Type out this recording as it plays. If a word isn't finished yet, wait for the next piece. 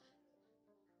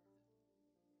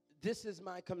This is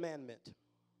my commandment,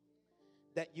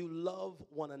 that you love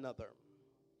one another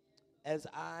as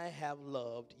I have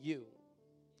loved you.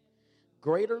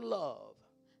 Greater love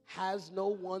has no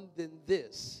one than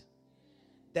this,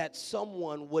 that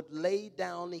someone would lay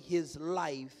down his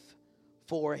life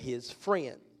for his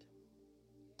friend.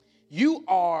 You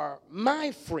are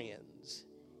my friends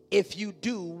if you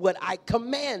do what I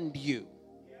command you.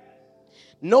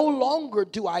 No longer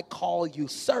do I call you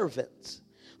servants,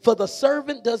 for the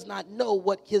servant does not know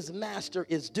what his master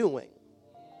is doing.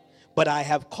 But I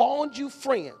have called you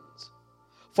friends,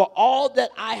 for all that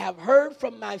I have heard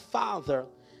from my Father,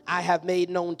 I have made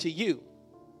known to you.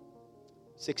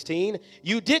 16,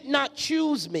 you did not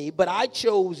choose me, but I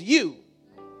chose you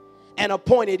and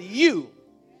appointed you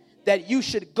that you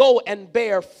should go and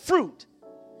bear fruit,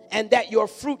 and that your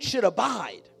fruit should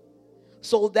abide,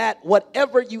 so that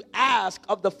whatever you ask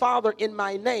of the Father in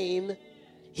my name,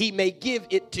 he may give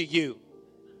it to you.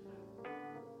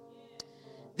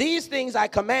 These things I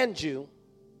command you,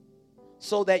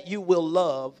 so that you will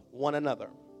love one another.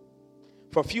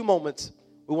 For a few moments,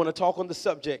 we want to talk on the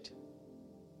subject,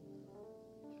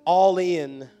 all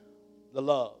in the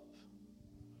love.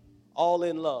 All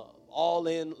in love. All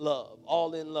in love.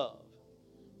 All in love.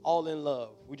 All in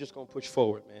love. We're just going to push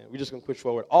forward, man. We're just going to push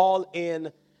forward. All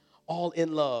in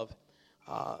love.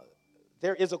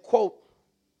 There is a quote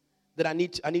that I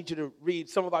need you to read.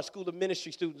 Some of our School of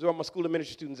Ministry students, where are my School of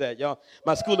Ministry students at, y'all?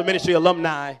 My School of Ministry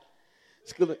alumni.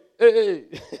 Hey.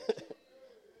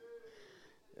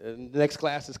 The next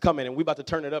class is coming, and we're about to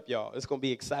turn it up, y'all. It's going to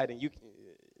be exciting. You'll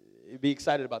be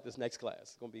excited about this next class.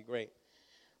 It's going to be great.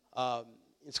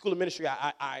 In School of Ministry,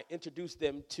 I introduced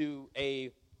them to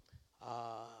a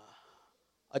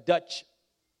Dutch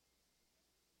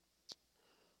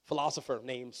philosopher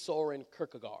named Soren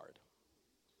Kierkegaard.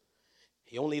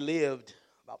 He only lived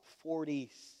about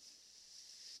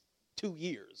 42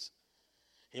 years.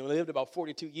 He only lived about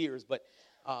 42 years, but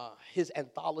his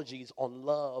anthologies on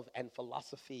love and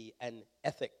philosophy and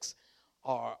ethics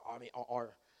are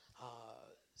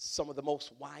some of the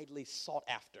most widely sought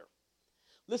after.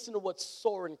 Listen to what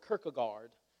Soren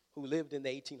Kierkegaard, who lived in the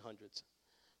 1800s,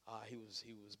 he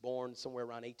was born somewhere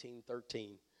around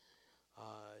 1813,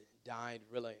 died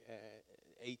really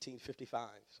 1855.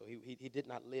 So he did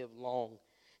not live long.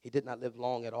 He did not live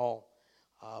long at all.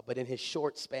 But in his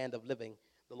short span of living,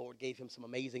 the Lord gave him some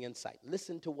amazing insight.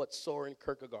 Listen to what Soren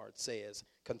Kierkegaard says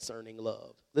concerning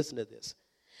love. Listen to this.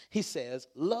 He says,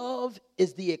 love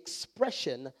is the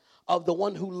expression of the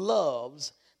one who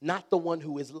loves, not the one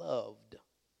who is loved.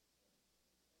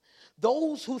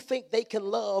 Those who think they can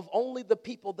love only the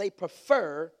people they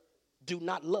prefer do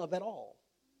not love at all.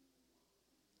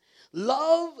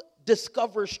 Love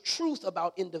discovers truth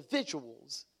about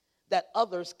individuals that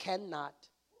others cannot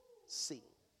see.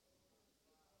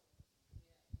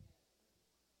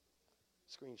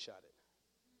 Screenshot it.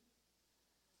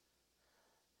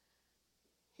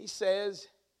 He says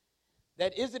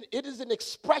that it is an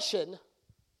expression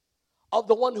of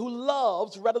the one who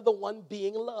loves rather than the one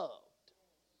being loved.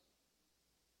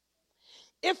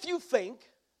 If you think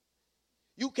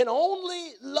you can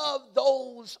only love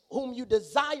those whom you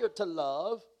desire to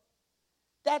love,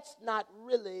 that's not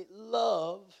really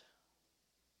love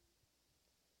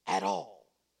at all.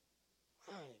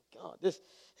 My God,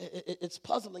 it's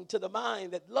puzzling to the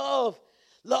mind that love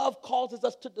causes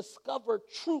us to discover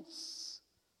truths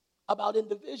about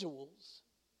individuals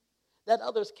that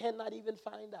others cannot even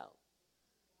find out.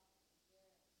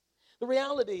 The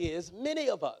reality is, many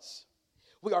of us,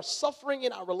 we are suffering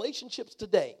in our relationships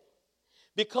today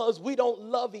because we don't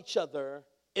love each other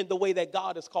in the way that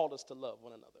God has called us to love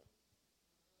one another.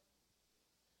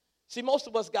 See, most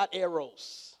of us got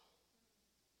eros.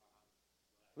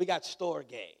 We got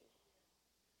storge.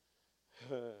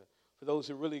 For those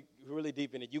who are really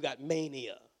deep in it, you got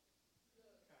mania.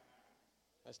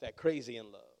 That's that crazy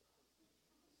in love.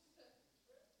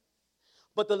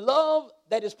 But the love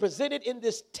that is presented in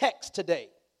this text today,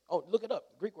 oh, look it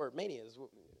up. The Greek word mania is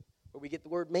where we get the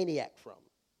word maniac from.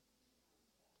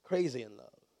 Crazy in love.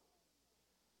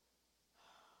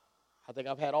 I think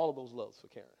I've had all of those loves for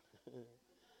Karen.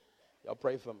 Y'all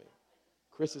pray for me.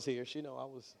 Chris is here. She know I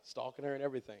was stalking her and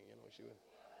everything. You know,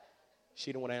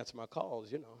 she didn't want to answer my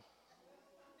calls, you know.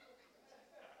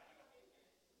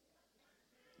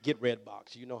 Get red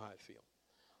box. You know how I feel.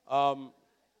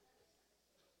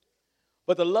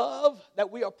 But the love that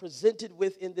we are presented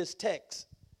with in this text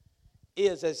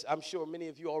is, as I'm sure many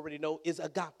of you already know, is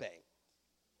agape.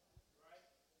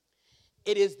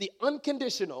 It is the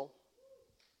unconditional,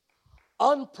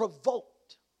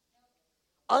 unprovoked,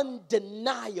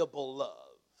 undeniable love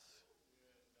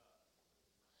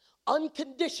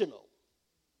unconditional,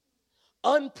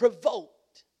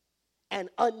 unprovoked, and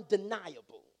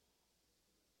undeniable.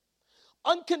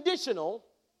 Unconditional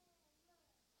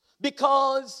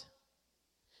because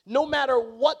no matter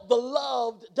what the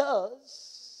loved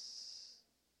does,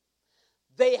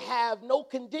 they have no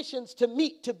conditions to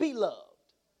meet to be loved.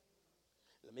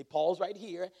 Let me pause right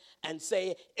here and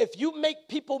say, if you make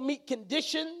people meet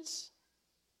conditions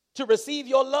to receive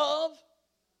your love,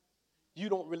 you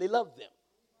don't really love them.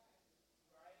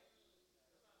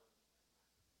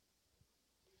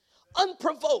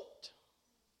 Unprovoked.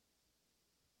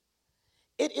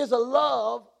 It is a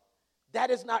love that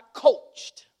is not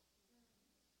coached.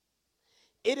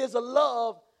 It is a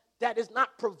love that is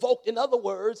not provoked. In other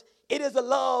words, it is a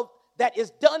love that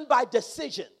is done by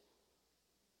decision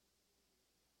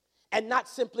and not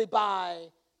simply by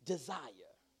desire.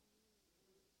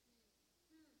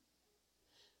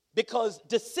 Because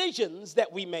decisions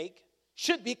that we make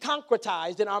should be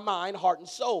concretized in our mind, heart, and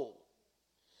soul.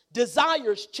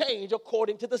 Desires change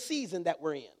according to the season that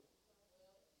we're in.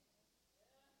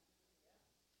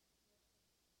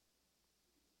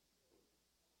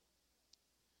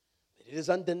 It is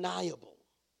undeniable.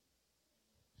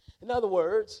 In other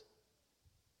words,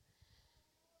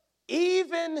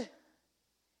 even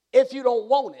if you don't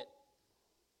want it,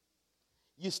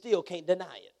 you still can't deny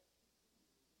it.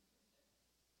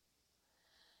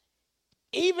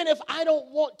 Even if I don't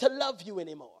want to love you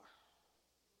anymore,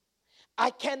 I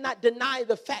cannot deny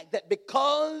the fact that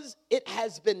because it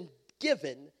has been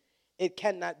given, it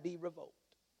cannot be revoked.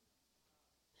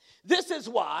 This is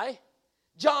why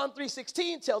John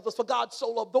 3:16 tells us, for God so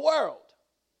loved the world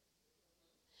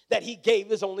that he gave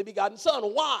his only begotten son.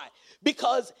 Why?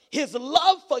 Because his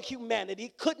love for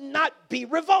humanity could not be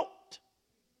revoked.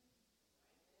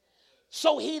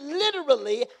 So he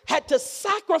literally had to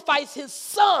sacrifice his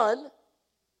son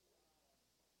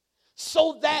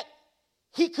so that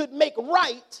he could make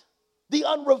right the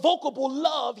unrevocable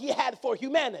love he had for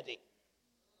humanity.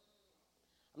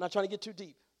 I'm not trying to get too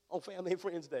deep on Family and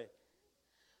Friends Day.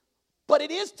 But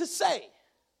it is to say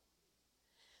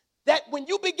that when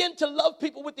you begin to love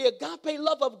people with the agape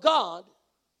love of God,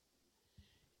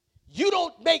 you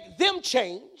don't make them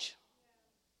change.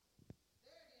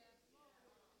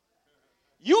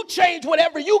 You change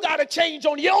whatever you got to change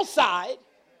on your side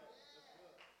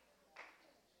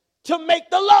to make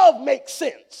the love make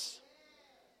sense.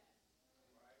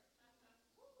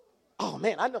 Oh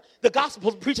man, I know the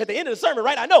gospel's preached at the end of the sermon,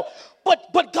 right? I know.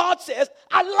 But God says,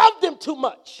 I love them too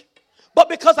much. But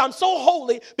because I'm so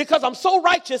holy, because I'm so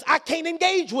righteous, I can't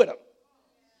engage with them.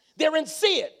 They're in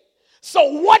sin.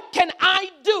 So what can I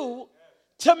do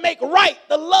to make right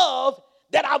the love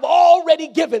that I've already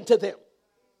given to them?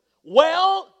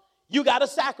 Well, you got to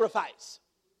sacrifice.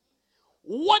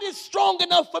 What is strong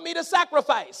enough for me to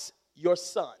sacrifice? Your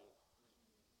son.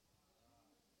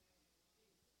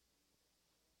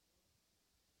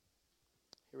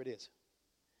 Here it is.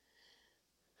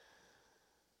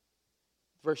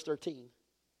 Verse 13.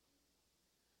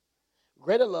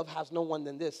 Greater love has no one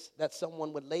than this, that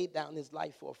someone would lay down his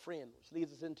life for a friend, which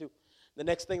leads us into the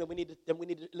next thing that we need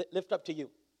to lift up to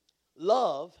you.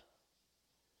 Love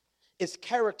is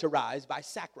characterized by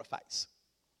sacrifice.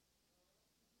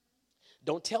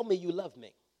 Don't tell me you love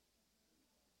me.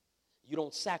 You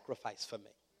don't sacrifice for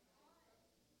me.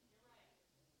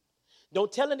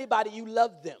 Don't tell anybody you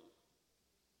love them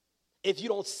if you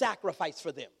don't sacrifice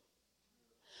for them.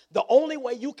 The only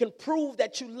way you can prove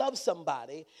that you love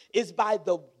somebody is by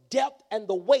the depth and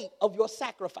the weight of your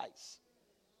sacrifice.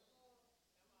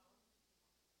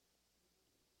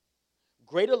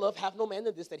 Greater love hath no man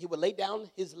than this, that he would lay down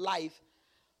his life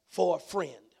for a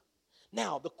friend.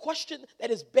 Now, the question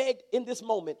that is begged in this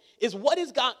moment is, what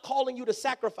is God calling you to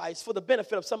sacrifice for the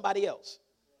benefit of somebody else?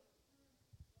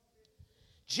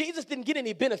 Jesus didn't get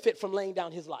any benefit from laying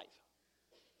down his life.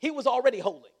 He was already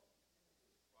holy.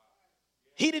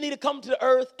 He didn't need to come to the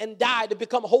earth and die to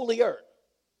become holier.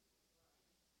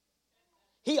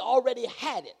 He already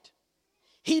had it.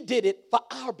 He did it for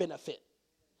our benefit.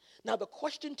 Now, the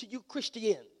question to you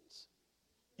Christians,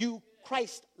 you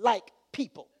Christ-like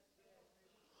people,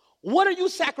 what are you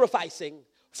sacrificing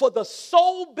for the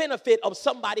sole benefit of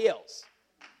somebody else?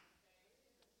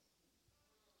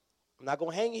 I'm not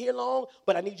going to hang here long,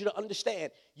 but I need you to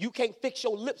understand, you can't fix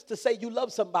your lips to say you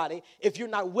love somebody if you're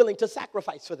not willing to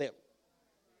sacrifice for them.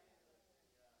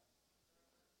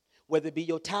 Whether it be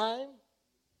your time,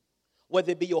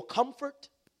 whether it be your comfort,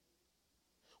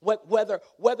 whether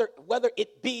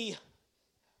it be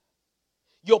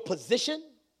your position,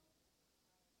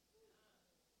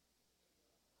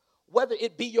 whether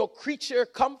it be your creature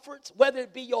comforts, whether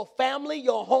it be your family,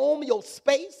 your home, your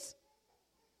space.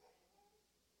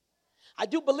 I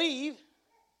do believe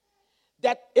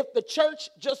that if the church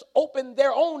just opened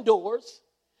their own doors,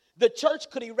 the church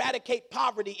could eradicate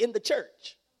poverty in the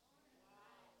church.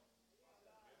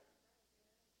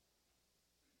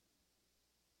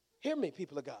 Hear me,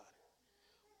 people of God.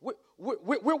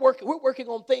 We're working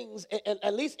on things, and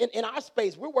at least in our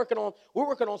space, we're working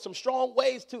on some strong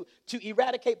ways to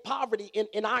eradicate poverty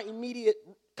in our immediate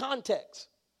context.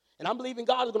 And I'm believing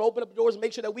God is going to open up the doors and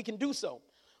make sure that we can do so.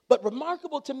 But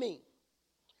remarkable to me,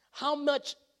 how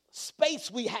much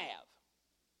space we have.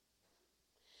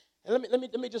 And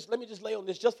let me just lay on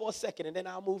this just for a second, and then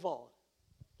I'll move on.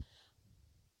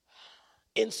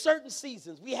 In certain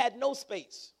seasons, we had no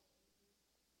space.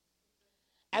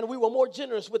 And we were more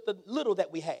generous with the little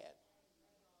that we had.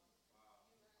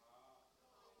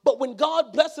 But when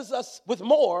God blesses us with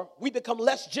more, we become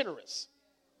less generous.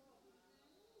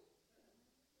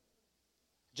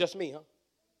 Just me, huh?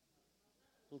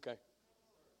 Okay.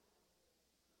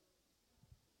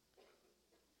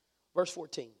 Verse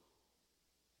 14.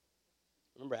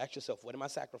 Remember, ask yourself, what am I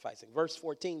sacrificing? Verse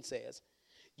 14 says,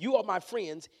 you are my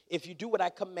friends if you do what I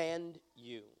command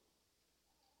you.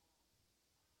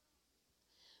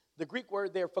 The Greek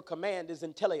word there for command is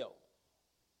intelio,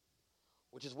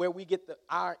 which is where we get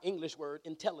our English word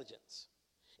intelligence.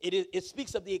 It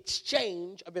speaks of the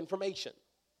exchange of information.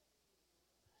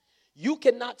 You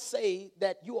cannot say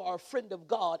that you are a friend of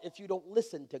God if you don't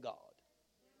listen to God.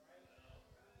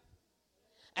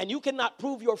 And you cannot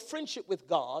prove your friendship with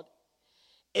God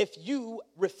if you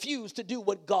refuse to do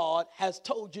what God has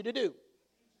told you to do.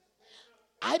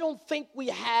 I don't think we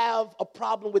have a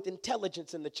problem with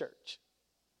intelligence in the church.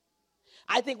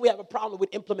 I think we have a problem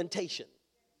with implementation.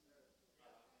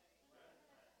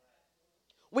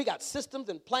 We got systems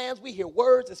and plans. We hear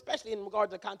words, especially in regard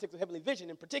to the context of Heavenly Vision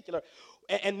in particular,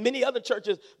 and many other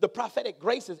churches. The prophetic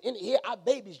graces in here, our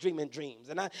babies dreaming dreams,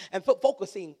 and folk are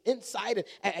seeing insight,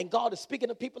 and God is speaking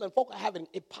to people, and folk are having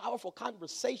powerful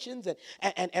conversations,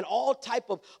 and all type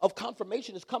of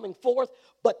confirmation is coming forth.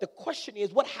 But the question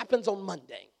is, what happens on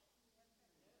Monday?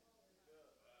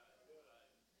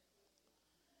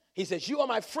 He says, you are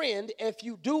my friend if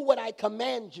you do what I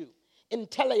command you.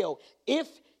 Intelio, if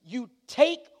you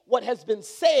take what has been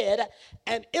said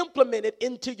and implement it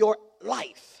into your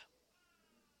life.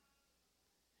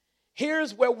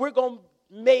 Here's where we're going to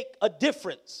make a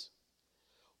difference.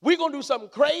 We're going to do something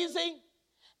crazy,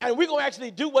 and we're going to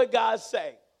actually do what God's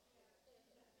saying.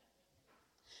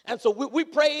 And so we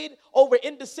prayed over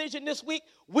indecision this week.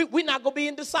 We're not going to be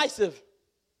indecisive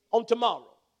on tomorrow.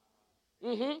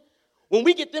 When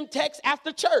we get them texts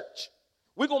after church,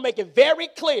 we're going to make it very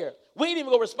clear. We ain't even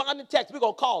going to respond to text. We're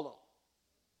going to call them.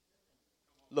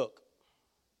 Look,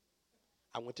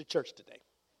 I went to church today.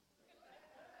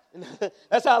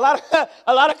 That's how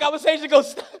a lot of conversations go.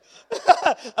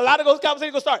 A lot of those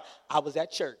conversations go start. I was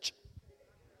at church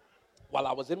while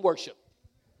I was in worship.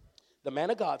 The man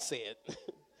of God said,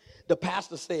 the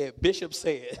pastor said, bishop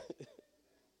said,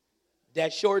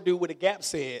 that short dude with a gap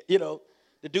said,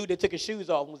 the dude that took his shoes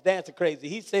off and was dancing crazy,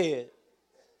 he said,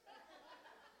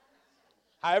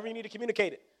 however you need to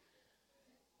communicate it.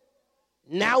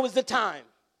 Now is the time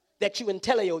that you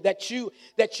intelligio, that you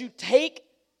take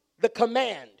the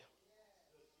command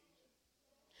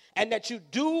and that you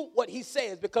do what he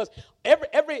says, because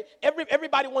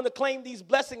everybody want to claim these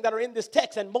blessings that are in this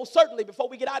text, and most certainly before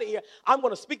we get out of here, I'm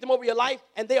going to speak them over your life,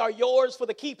 and they are yours for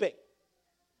the keeping.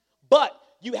 But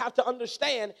you have to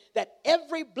understand that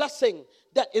every blessing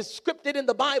that is scripted in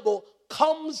the Bible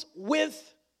comes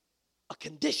with a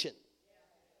condition.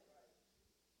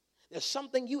 There's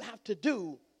something you have to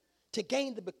do to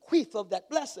gain the bequeath of that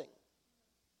blessing.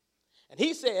 And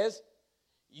he says,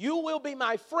 you will be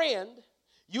my friend.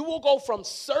 You will go from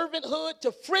servanthood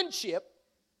to friendship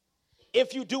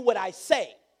if you do what I say.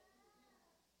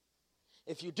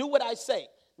 If you do what I say.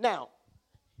 Now,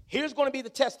 here's going to be the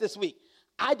test this week.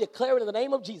 I declare it in the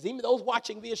name of Jesus, even those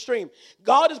watching via stream.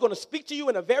 God is going to speak to you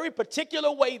in a very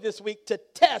particular way this week to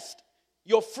test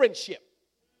your friendship.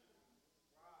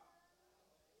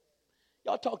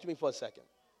 Y'all talk to me for a second.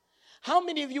 How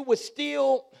many of you would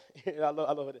steal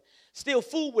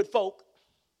food with folk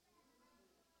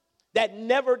that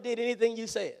never did anything you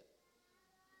said?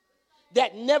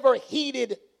 That never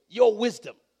heeded your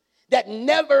wisdom? That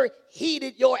never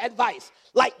heeded your advice?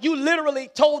 Like you literally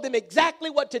told them exactly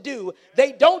what to do.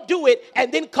 They don't do it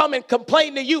and then come and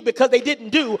complain to you because they didn't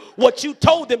do what you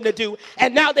told them to do.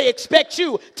 And now they expect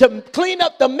you to clean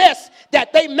up the mess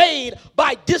that they made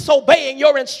by disobeying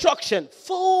your instruction.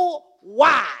 Fool,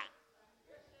 why?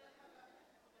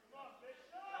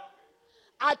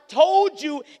 I told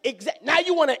you now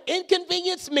you want to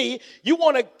inconvenience me. You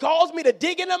want to cause me to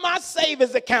dig into my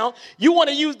savings account. You want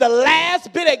to use the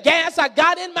last bit of gas I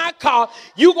got in my car.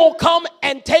 You going to come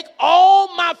and take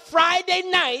all my Friday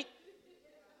night.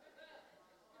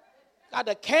 Got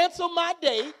to cancel my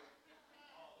date.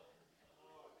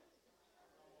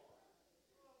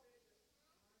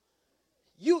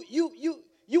 You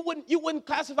wouldn't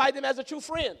classify them as a true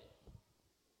friend.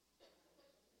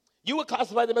 You would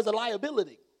classify them as a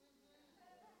liability.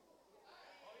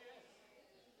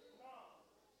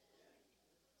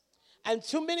 And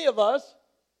too many of us,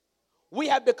 we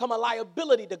have become a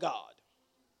liability to God.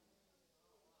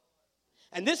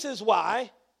 And this is why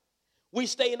we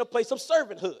stay in a place of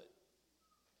servanthood.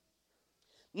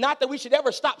 Not that we should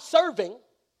ever stop serving,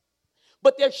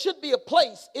 but there should be a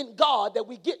place in God that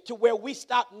we get to where we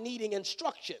stop needing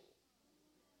instruction.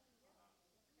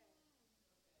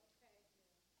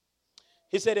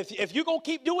 He said, if you're going to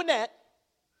keep doing that,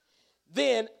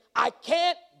 then I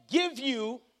can't give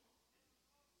you,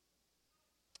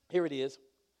 here it is,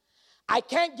 I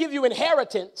can't give you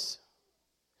inheritance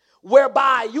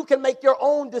whereby you can make your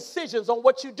own decisions on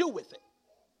what you do with it,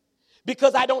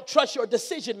 because I don't trust your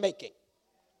decision making.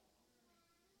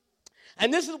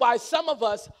 And this is why some of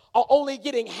us are only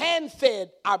getting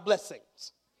hand-fed our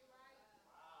blessings.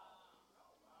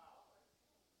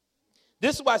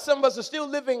 This is why some of us are still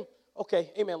living,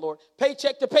 okay, amen, Lord,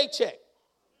 paycheck to paycheck.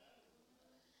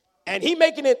 And he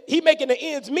making the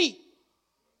ends meet.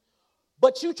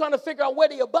 But you trying to figure out where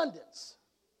the abundance.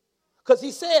 Because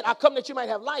he said, I come that you might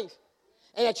have life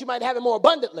and that you might have it more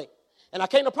abundantly. And I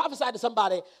came to prophesy to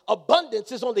somebody,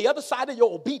 abundance is on the other side of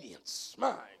your obedience.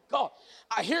 My God.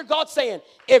 I hear God saying,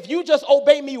 if you just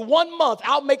obey me 1 month,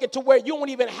 I'll make it to where you won't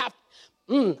even have.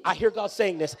 I hear God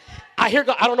saying this. I hear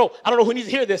God. I don't know who needs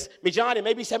to hear this. Me, John, it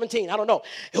may be 17. I don't know.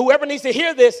 Whoever needs to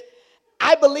hear this,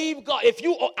 I believe God.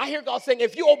 I hear God saying,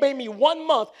 if you obey me 1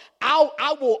 month,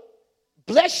 I will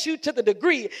bless you to the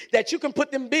degree that you can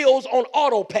put them bills on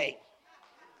auto pay.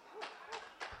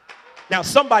 Now,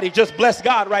 somebody just bless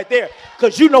God right there,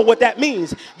 because you know what that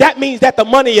means. That means that the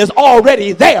money is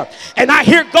already there. And I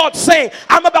hear God saying,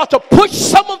 I'm about to push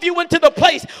some of you into the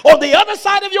place on the other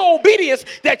side of your obedience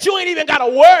that you ain't even got to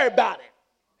worry about it.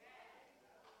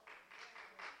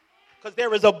 Because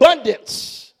there is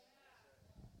abundance.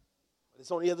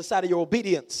 It's on the other side of your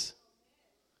obedience.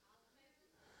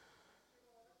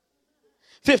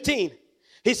 15,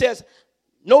 he says,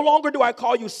 no longer do I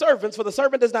call you servants, for the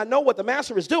servant does not know what the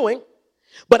master is doing.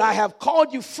 But I have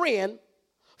called you friend,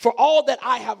 for all that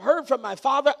I have heard from my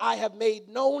Father, I have made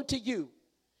known to you.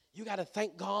 You got to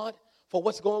thank God for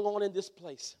what's going on in this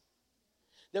place.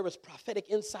 There is prophetic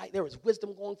insight. There is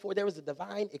wisdom going forward. There is a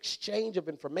divine exchange of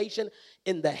information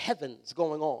in the heavens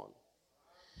going on.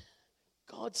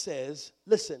 God says,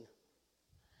 listen,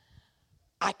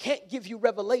 I can't give you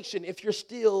revelation if you're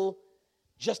still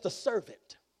just a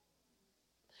servant.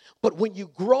 But when you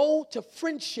grow to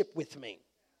friendship with me,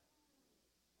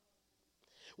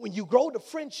 when you grow to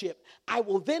friendship, I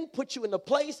will then put you in a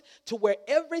place to where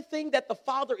everything that the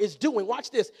Father is doing, watch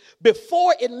this,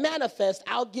 before it manifests,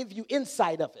 I'll give you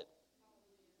insight of it.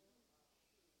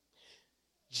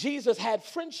 Jesus had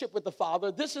friendship with the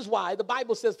Father. This is why the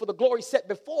Bible says, for the glory set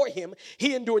before him,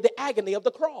 he endured the agony of the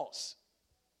cross.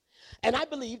 And I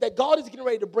believe that God is getting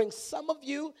ready to bring some of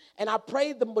you, and I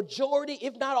pray the majority,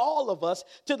 if not all of us,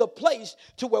 to the place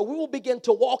to where we will begin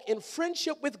to walk in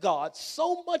friendship with God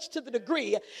so much to the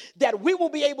degree that we will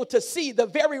be able to see the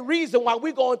very reason why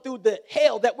we're going through the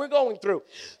hell that we're going through.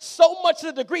 So much to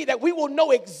the degree that we will know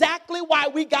exactly why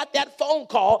we got that phone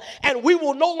call, and we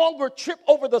will no longer trip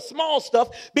over the small stuff,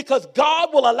 because God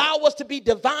will allow us to be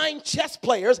divine chess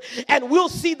players, and we'll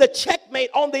see the checkmate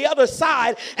on the other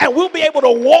side, and we'll be able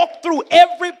to walk through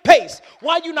every pace.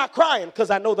 Why you not crying? Because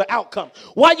I know the outcome.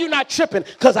 Why you not tripping?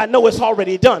 Because I know it's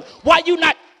already done. Why you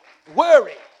not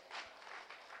worried?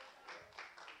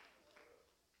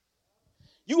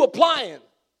 You applying.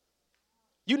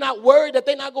 You not worried that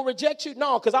they're not going to reject you?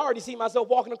 No, because I already see myself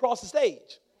walking across the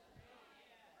stage.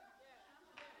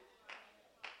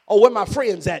 Oh, where my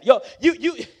friends at? Yo, you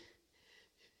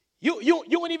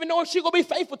wouldn't even know if she gonna be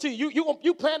faithful to you.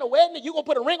 You plan a wedding? You gonna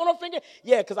put a ring on her finger?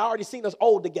 Yeah, because I already seen us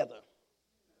old together.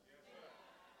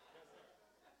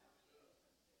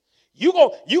 You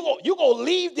gonna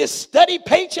leave this steady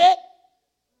paycheck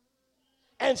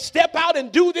and step out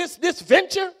and do this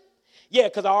venture? Yeah,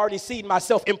 because I already seen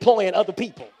myself employing other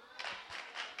people.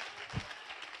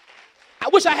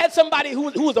 wish I had somebody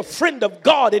who is a friend of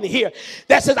God in here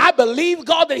that says, I believe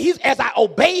God that as I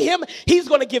obey him, he's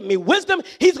going to give me wisdom.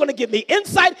 He's going to give me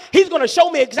insight. He's going to show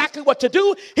me exactly what to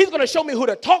do. He's going to show me who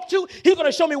to talk to. He's going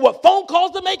to show me what phone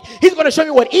calls to make. He's going to show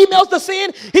me what emails to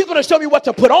send. He's going to show me what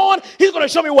to put on. He's going to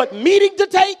show me what meeting to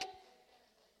take.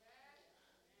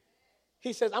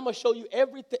 He says, I'm going to show you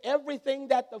everything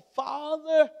that the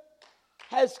Father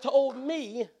has told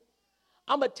me.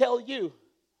 I'm going to tell you.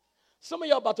 Some of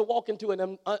y'all about to walk into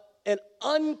an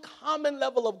uncommon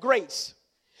level of grace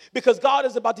because God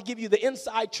is about to give you the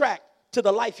inside track to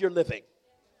the life you're living.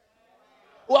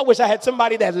 Oh, I wish I had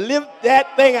somebody that lived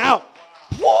that thing out.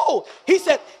 Whoa! He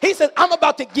said, I'm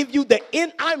about to give you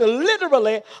I'm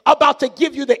literally about to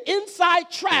give you the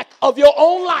inside track of your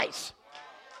own life.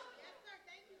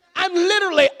 I'm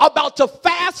literally about to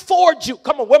fast forward you.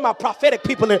 Come on, where my prophetic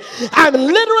people in? I'm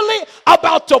literally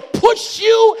about to push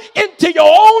you into your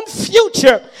own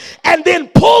future and then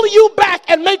pull you back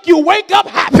and make you wake up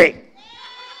happy.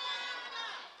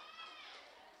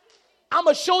 I'm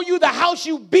going to show you the house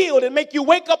you build and make you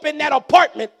wake up in that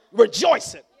apartment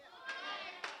rejoicing.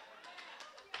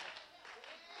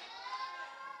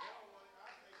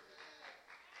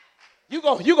 You're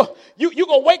going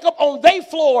to wake up on their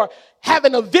floor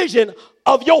having a vision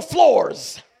of your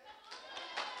floors.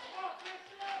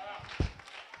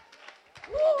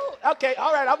 Woo, okay,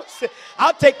 all right.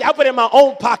 I'll take that. I'll put it in my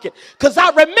own pocket. Because I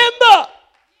remember.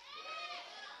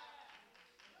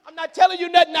 I'm not telling you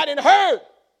nothing I didn't heard.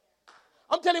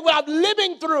 I'm telling you what I'm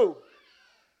living through.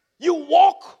 You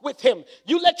walk with him.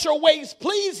 You let your ways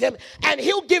please him. And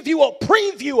he'll give you a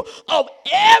preview of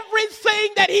everything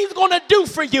that he's going to do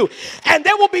for you. And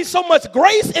there will be so much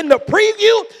grace in the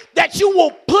preview that you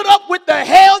will put up with the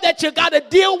hell that you got to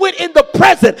deal with in the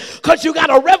present. Because you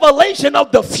got a revelation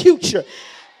of the future.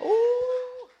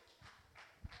 Ooh.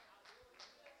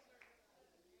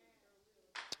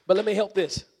 But let me help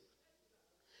this.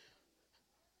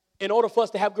 In order for us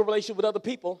to have good relations with other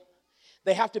people,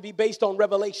 they have to be based on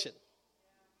revelation.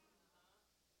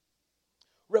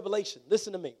 Revelation.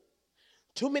 Listen to me.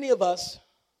 Too many of us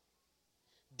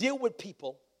deal with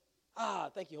people,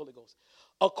 thank you, Holy Ghost,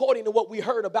 according to what we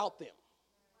heard about them.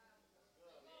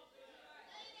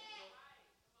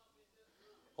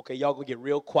 Okay, y'all gonna get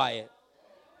real quiet.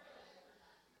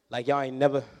 Like y'all ain't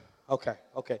never, okay.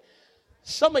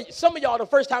 Some of y'all, the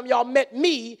first time y'all met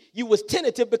me, you was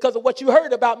tentative because of what you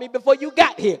heard about me before you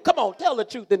got here. Come on, tell the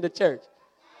truth in the church.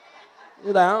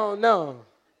 You're like, I don't know.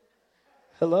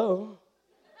 Hello.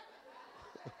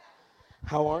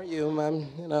 How are you, man?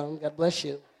 God bless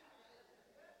you.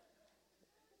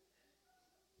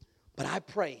 But I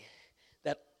pray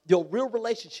that your real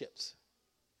relationships,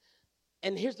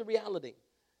 and here's the reality,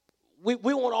 we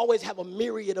won't always have a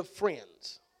myriad of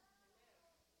friends.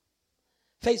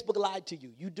 Facebook lied to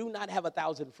you. You do not have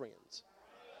 1,000 friends.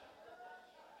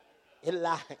 It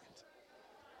lied.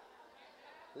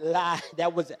 Lie.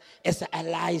 It's a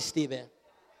lie, Stephen.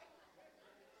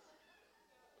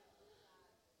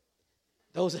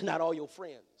 Those are not all your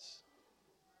friends.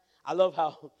 I love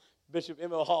how Bishop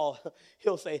Emmett Hall,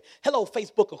 he'll say, hello,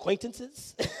 Facebook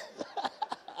acquaintances.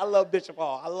 I love Bishop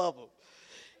Hall. I love him.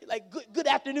 He's like, good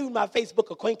afternoon, my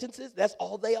Facebook acquaintances. That's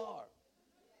all they are.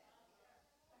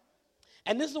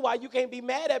 And this is why you can't be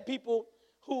mad at people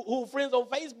who friends on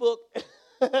Facebook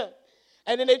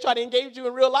and then they try to engage you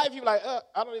in real life. You're like,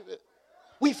 I don't even.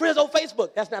 We friends on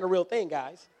Facebook. That's not a real thing,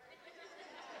 guys.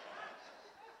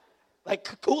 Like,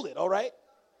 cool it, all right?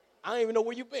 I don't even know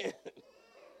where you've been.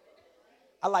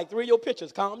 I like 3 of your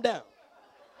pictures. Calm down.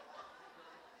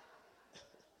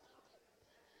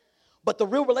 But the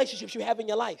real relationships you have in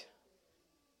your life,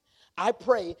 I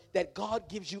pray that God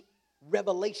gives you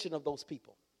revelation of those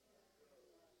people.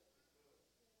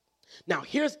 Now,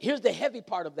 here's the heavy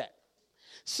part of that.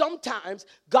 Sometimes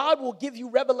God will give you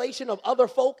revelation of other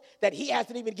folk that he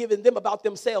hasn't even given them about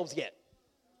themselves yet.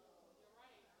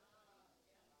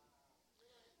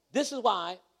 This is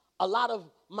why a lot of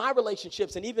my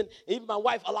relationships and even my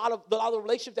wife, a lot of the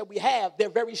relationships that we have, they're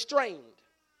very strained.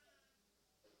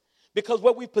 Because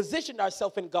where we positioned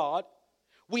ourselves in God,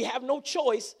 we have no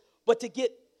choice but to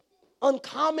get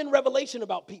uncommon revelation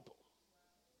about people.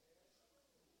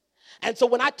 And so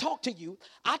when I talk to you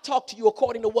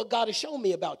according to what God has shown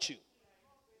me about you.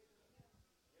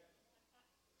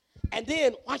 And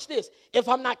then, watch this. If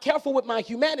I'm not careful with my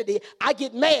humanity, I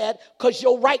get mad because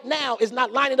your right now is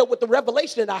not lining up with the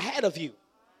revelation that I had of you.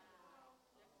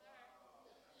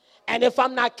 And if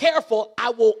I'm not careful, I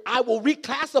will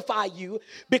reclassify you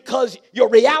because your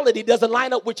reality doesn't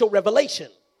line up with your revelation.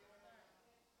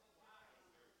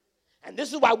 And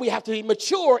this is why we have to be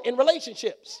mature in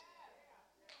relationships.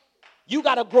 You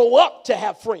got to grow up to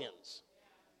have friends.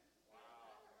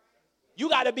 You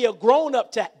got to be a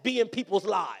grown-up to be in people's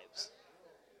lives.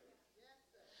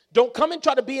 Don't come and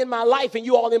try to be in my life and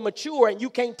you all immature and you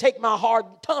can't take my hard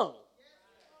tongue.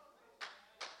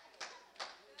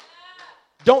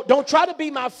 Don't try to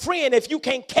be my friend if you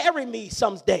can't carry me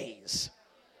some days.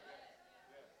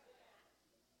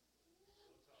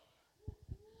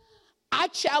 I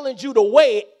challenge you to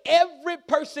weigh every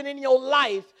person in your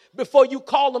life before you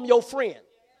call them your friend.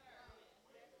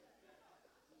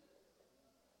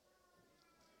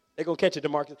 They're going to catch it,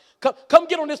 DeMarcus. Come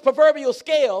get on this proverbial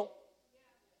scale.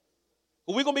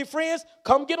 Are we going to be friends?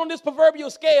 Come get on this proverbial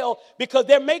scale, because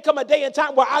there may come a day and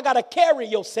time where I got to carry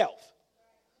yourself.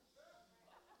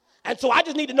 And so I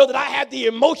just need to know that I have the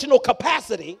emotional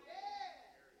capacity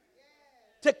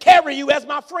to carry you as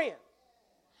my friend.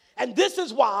 And this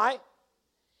is why,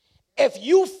 if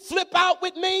you flip out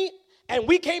with me and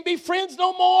we can't be friends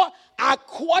no more, I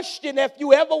question if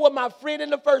you ever were my friend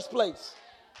in the first place.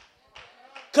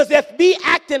 Because if me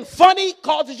acting funny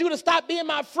causes you to stop being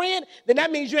my friend, then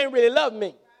that means you ain't really love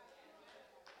me.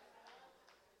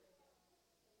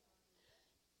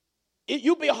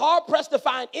 You'd be hard-pressed to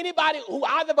find anybody who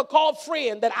I've ever called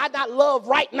friend that I not love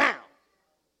right now,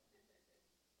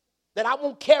 that I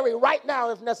won't carry right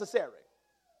now if necessary.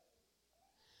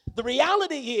 The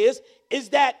reality is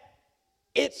that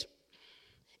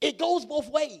it goes both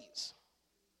ways.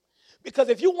 Because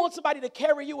if you want somebody to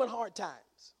carry you in hard times,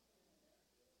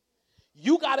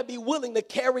 you got to be willing to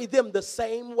carry them the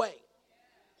same way.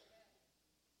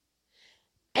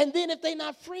 And then if they're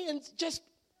not friends, just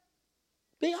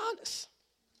be honest.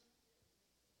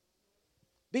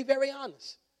 Be very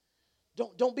honest.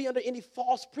 Don't be under any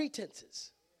false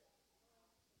pretenses.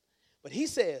 But he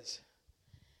says,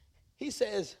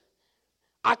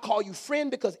 I call you friend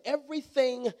because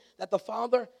everything that the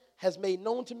Father has made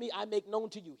known to me, I make known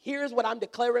to you. Here's what I'm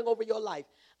declaring over your life.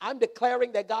 I'm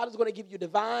declaring that God is going to give you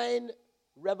divine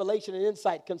revelation and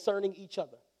insight concerning each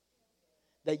other.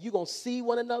 That you're going to see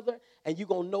one another and you're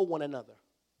going to know one another.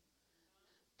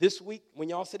 This week, when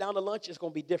y'all sit down to lunch, it's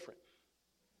going to be different.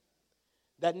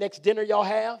 That next dinner y'all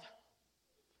have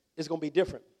is going to be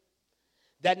different.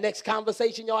 That next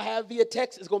conversation y'all have via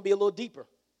text is going to be a little deeper.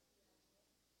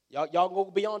 Y'all going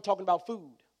to be on talking about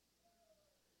food.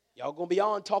 Y'all going to be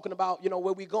on talking about,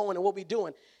 where we going and what we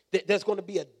doing. There's going to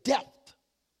be a depth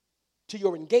to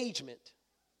your engagement.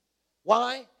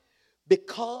 Why?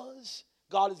 Because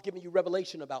God is giving you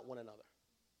revelation about one another.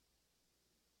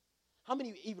 How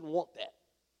many of you even want that?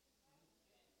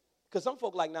 Because some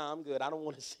folk like, nah, I'm good. I don't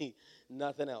want to see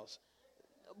nothing else.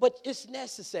 But it's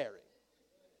necessary.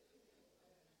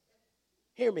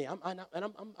 Hear me, I'm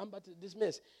about to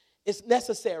dismiss. It's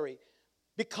necessary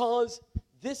because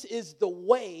this is the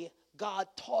way God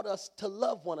taught us to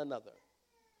love one another.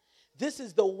 This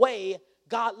is the way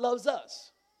God loves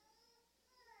us.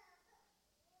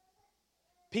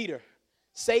 Peter,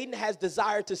 Satan has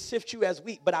desired to sift you as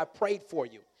wheat, but I prayed for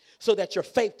you so that your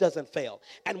faith doesn't fail.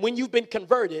 And when you've been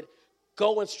converted,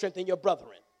 go and strengthen your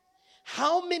brethren.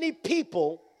 How many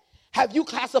people have you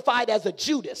classified as a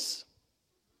Judas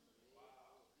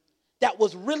that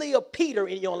was really a Peter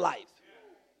in your life?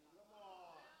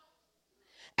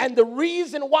 And the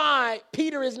reason why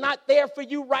Peter is not there for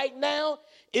you right now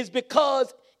is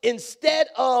because instead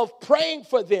of praying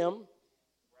for them,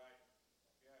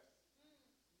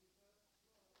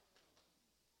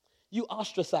 you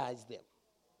ostracized them.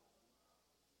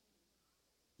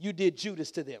 You did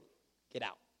Judas to them. Get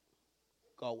out.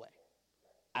 Go away.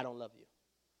 I don't love you.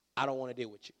 I don't want to deal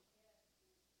with you.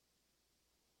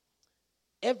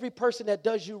 Every person that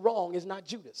does you wrong is not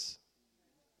Judas.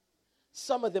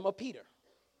 Some of them are Peter.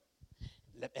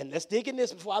 And let's dig in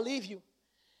this before I leave you.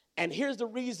 And here's the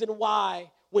reason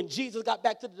why when Jesus got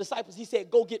back to the disciples, he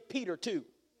said, go get Peter too.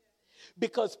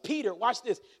 Because Peter, watch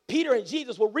this, Peter and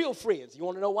Jesus were real friends. You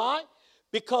want to know why?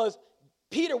 Because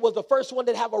Peter was the first one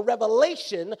to have a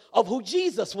revelation of who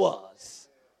Jesus was.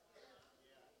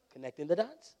 Connecting the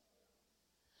dots.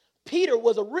 Peter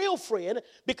was a real friend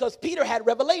because Peter had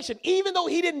revelation, even though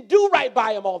he didn't do right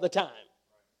by him all the time.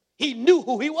 He knew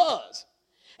who he was.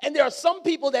 And there are some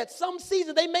people that some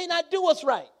season they may not do us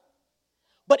right.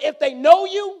 But if they know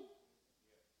you,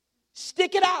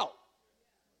 stick it out.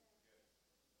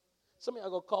 Some of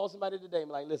y'all go call somebody today and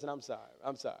be like, listen, I'm sorry.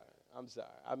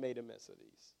 I made a mess of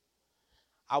these.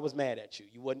 I was mad at you.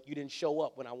 You didn't show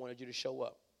up when I wanted you to show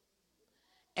up.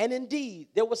 And indeed,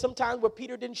 there were some times where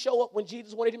Peter didn't show up when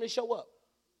Jesus wanted him to show up.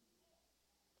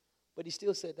 But he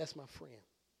still said, that's my friend.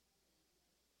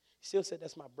 He still said,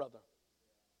 that's my brother.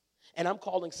 And I'm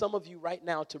calling some of you right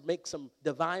now to make some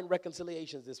divine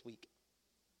reconciliations this week.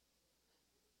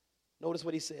 Notice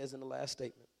what he says in the last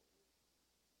statement.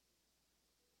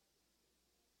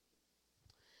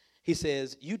 He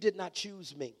says, you did not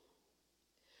choose me,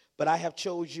 but I have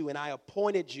chose you, and I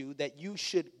appointed you that you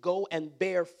should go and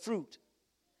bear fruit,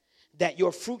 that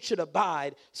your fruit should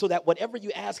abide, so that whatever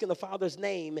you ask in the Father's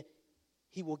name,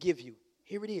 he will give you.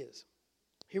 Here it is.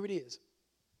 Here it is.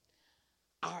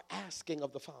 Our asking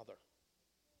of the Father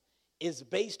is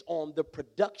based on the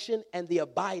production and the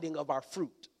abiding of our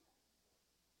fruit.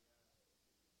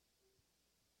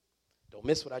 Don't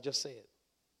miss what I just said.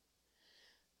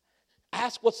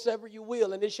 Ask whatsoever you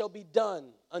will, and it shall be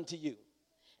done unto you.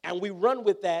 And we run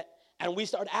with that, and we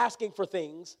start asking for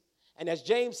things. And as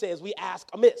James says, we ask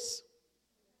amiss.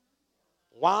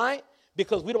 Why?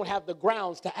 Because we don't have the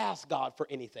grounds to ask God for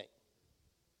anything.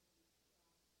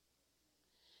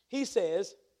 He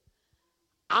says,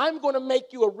 I'm going to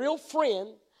make you a real friend.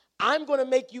 I'm going to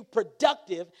make you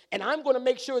productive, and I'm going to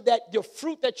make sure that your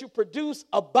fruit that you produce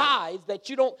abides, that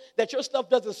your stuff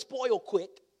doesn't spoil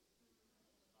quick.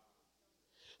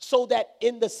 So that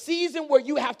in the season where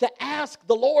you have to ask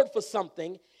the Lord for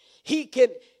something, he can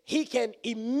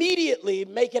immediately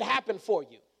make it happen for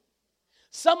you.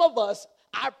 Some of us,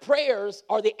 our prayers,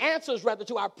 or the answers rather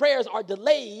to our prayers, are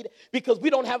delayed because we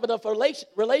don't have enough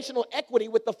relational equity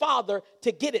with the Father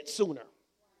to get it sooner.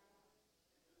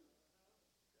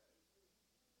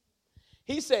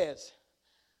 He says,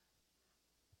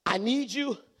 I need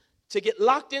you to get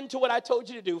locked into what I told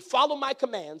you to do. Follow my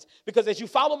commands, because as you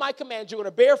follow my commands, you're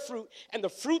going to bear fruit, and the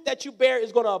fruit that you bear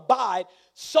is going to abide,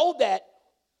 so that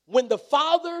when the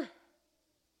Father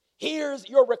hears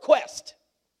your request,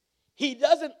 he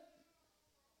doesn't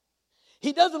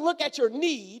look at your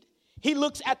need, he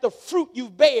looks at the fruit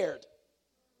you've bared.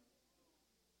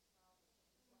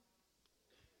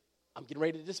 I'm getting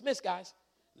ready to dismiss, guys.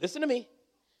 Listen to me.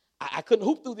 I couldn't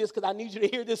hoop through this because I need you to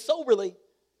hear this soberly.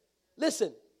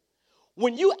 Listen,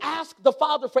 when you ask the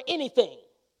Father for anything,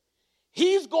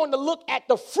 he's going to look at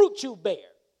the fruit you bear.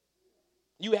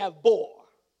 You have bore.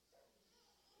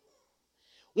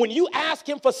 When you ask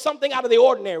him for something out of the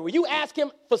ordinary, when you ask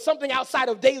him for something outside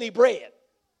of daily bread,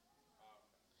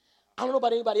 I don't know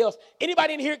about anybody else.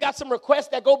 Anybody in here got some requests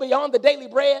that go beyond the daily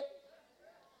bread?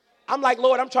 I'm like,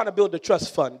 Lord, I'm trying to build a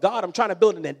trust fund. God, I'm trying to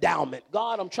build an endowment.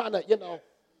 God, I'm trying to,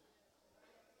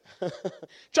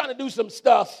 trying to do some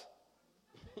stuff.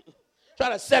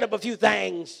 Trying to set up a few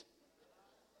things.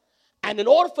 And in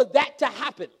order for that to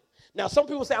happen, now some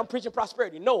people say I'm preaching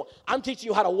prosperity. No, I'm teaching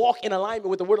you how to walk in alignment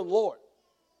with the word of the Lord.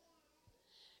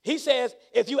 He says,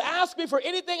 if you ask me for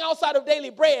anything outside of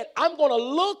daily bread, I'm going to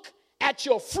look at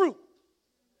your fruit.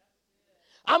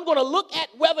 I'm going to look at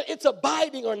whether it's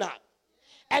abiding or not.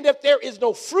 And if there is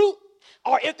no fruit,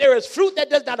 or if there is fruit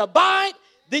that does not abide,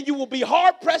 then you will be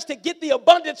hard-pressed to get the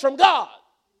abundance from God.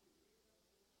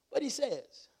 But he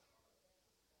says,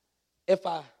 if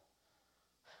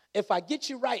I get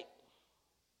you right,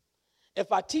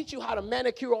 if I teach you how to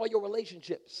manicure all your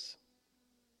relationships,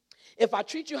 if I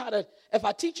teach you how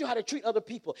to treat other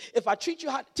people, if I teach you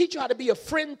how to be a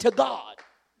friend to God,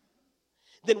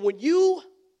 then when you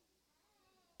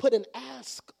put an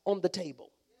ask on the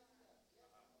table,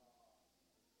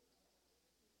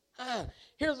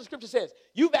 here's what the scripture says.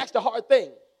 You've asked a hard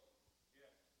thing,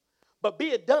 but be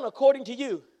it done according to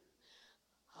you,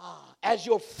 as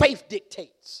your faith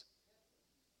dictates.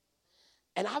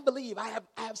 And I believe I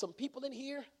have some people in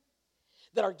here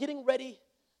that are getting ready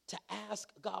to ask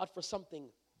God for something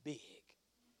big.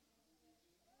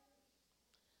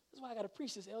 That's why I got to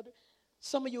preach this, elder.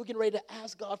 Some of you are getting ready to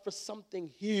ask God for something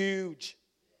huge.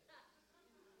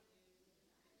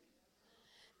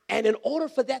 And in order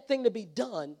for that thing to be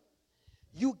done,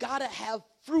 you got to have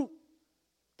fruit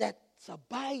that's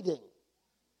abiding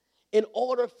in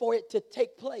order for it to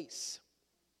take place.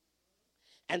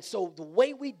 And so the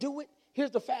way we do it,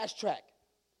 here's the fast track.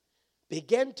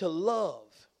 Begin to love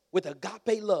with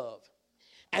agape love,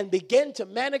 and begin to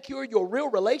manicure your real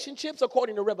relationships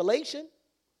according to Revelation.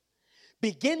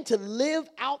 Begin to live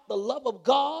out the love of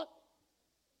God.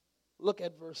 Look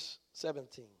at verse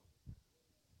 17.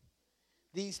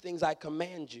 These things I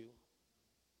command you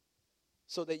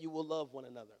so that you will love one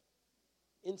another.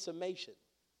 In summation,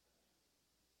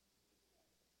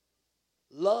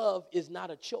 love is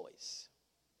not a choice.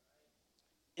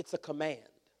 It's a command.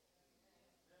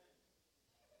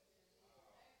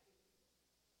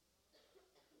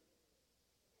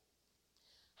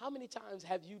 How many times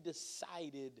have you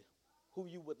decided who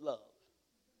you would love?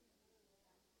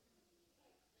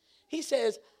 He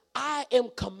says, I am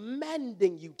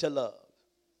commanding you to love.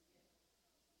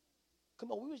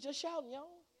 Come on, we was just shouting, y'all.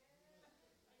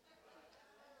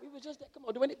 We was just, come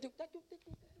on, do anything.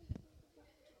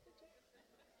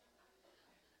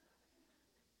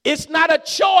 It's not a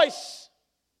choice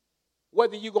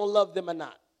whether you're going to love them or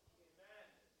not.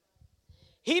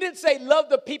 He didn't say love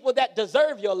the people that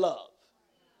deserve your love.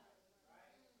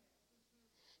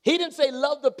 He didn't say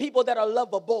love the people that are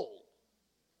lovable.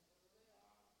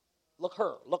 Look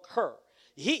her.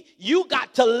 You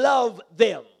got to love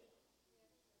them.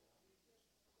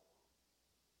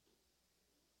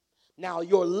 Now,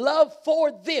 your love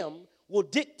for them will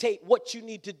dictate what you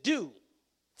need to do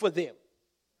for them.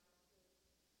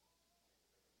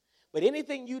 But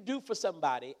anything you do for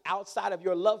somebody outside of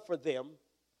your love for them,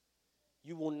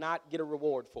 you will not get a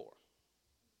reward for.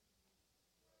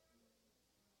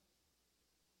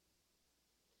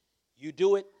 You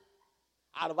do it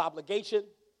out of obligation.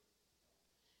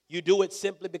 You do it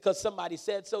simply because somebody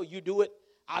said so. You do it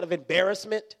out of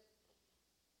embarrassment.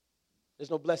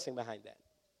 There's no blessing behind that.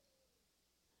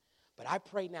 But I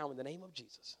pray now in the name of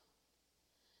Jesus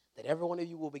that every one of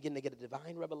you will begin to get a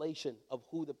divine revelation of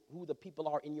who the people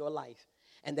are in your life,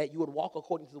 and that you would walk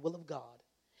according to the will of God,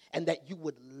 and that you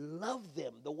would love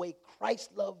them the way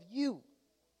Christ loved you.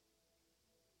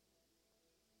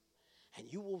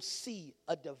 And you will see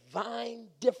a divine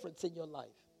difference in your life.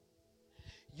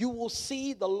 You will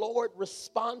see the Lord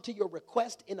respond to your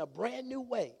request in a brand new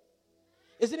way.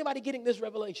 Is anybody getting this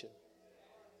revelation?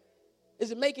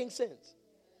 Is it making sense?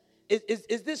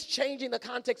 Is this changing the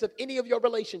context of any of your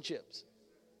relationships?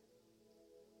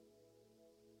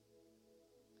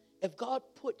 If God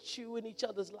puts you in each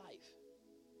other's life,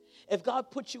 if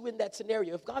God puts you in that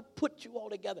scenario, if God put you all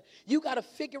together, you got to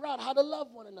figure out how to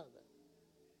love one another.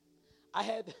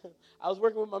 I was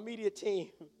working with my media team,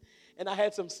 and I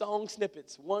had some song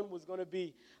snippets. One was going to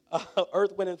be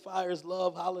Earth, Wind, and Fire's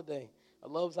Love Holiday. A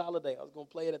Love's Holiday. I was going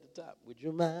to play it at the top. Would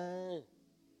you mind?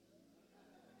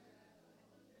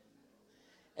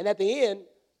 And at the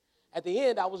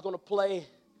end, I was going to play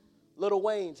Lil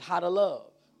Wayne's How to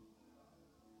Love.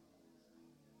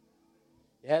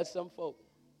 You had some folk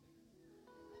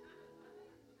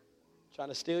trying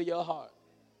to steal your heart.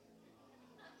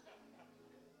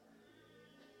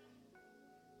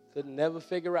 Could never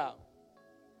figure out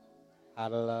how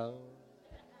to love.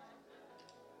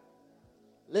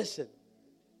 Listen,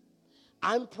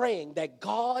 I'm praying that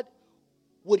God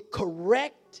would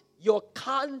correct your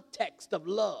context of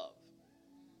love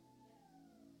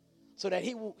so that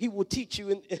he will teach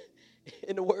you,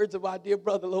 in the words of our dear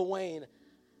brother Lil Wayne,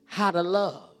 how to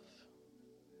love.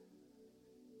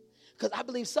 Because I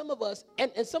believe some of us,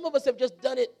 and some of us have just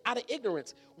done it out of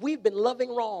ignorance. We've been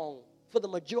loving wrong for the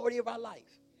majority of our life.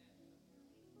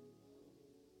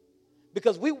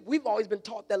 Because we've always been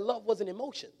taught that love was an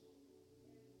emotion.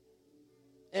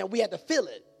 And we had to feel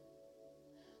it.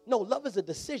 No, love is a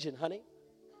decision, honey.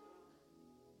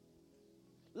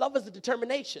 Love is a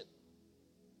determination.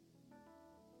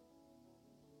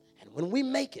 And when we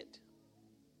make it,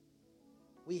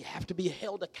 we have to be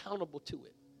held accountable to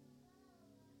it.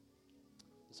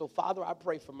 So, Father, I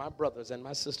pray for my brothers and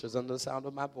my sisters under the sound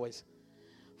of my voice.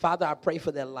 Father, I pray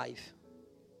for their life.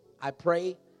 I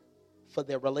pray for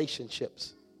their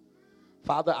relationships.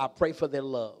 Father, I pray for their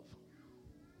love.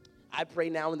 I pray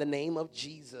now in the name of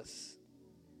Jesus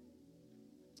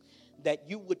that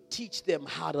you would teach them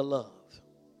how to love.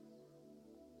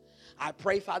 I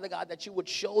pray, Father God, that you would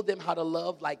show them how to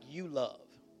love like you love.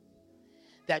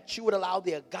 That you would allow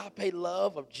the agape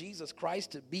love of Jesus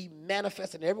Christ to be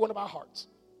manifested in every one of our hearts.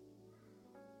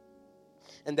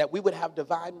 And that we would have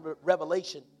divine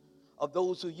revelation of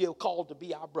those who you have called to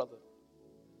be our brother,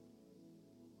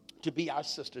 to be our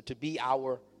sister, to be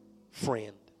our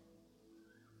friend.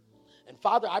 And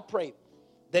Father, I pray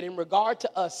that in regard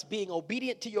to us being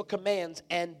obedient to your commands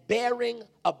and bearing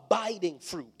abiding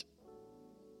fruit,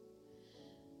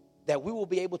 that we will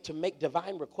be able to make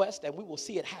divine requests and we will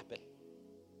see it happen.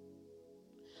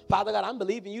 Father God, I'm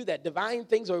believing you that divine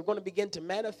things are going to begin to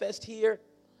manifest here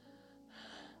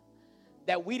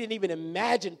that we didn't even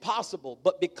imagine possible,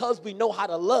 but because we know how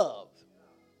to love,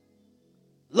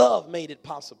 love made it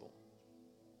possible.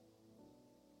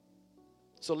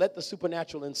 So let the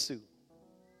supernatural ensue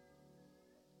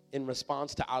in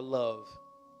response to our love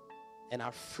and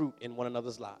our fruit in one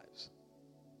another's lives.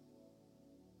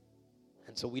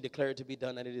 And so we declare it to be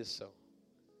done, and it is so.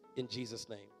 In Jesus'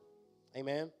 name.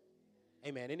 Amen.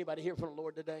 Amen. Anybody hear from the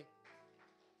Lord today?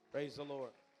 Praise the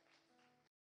Lord.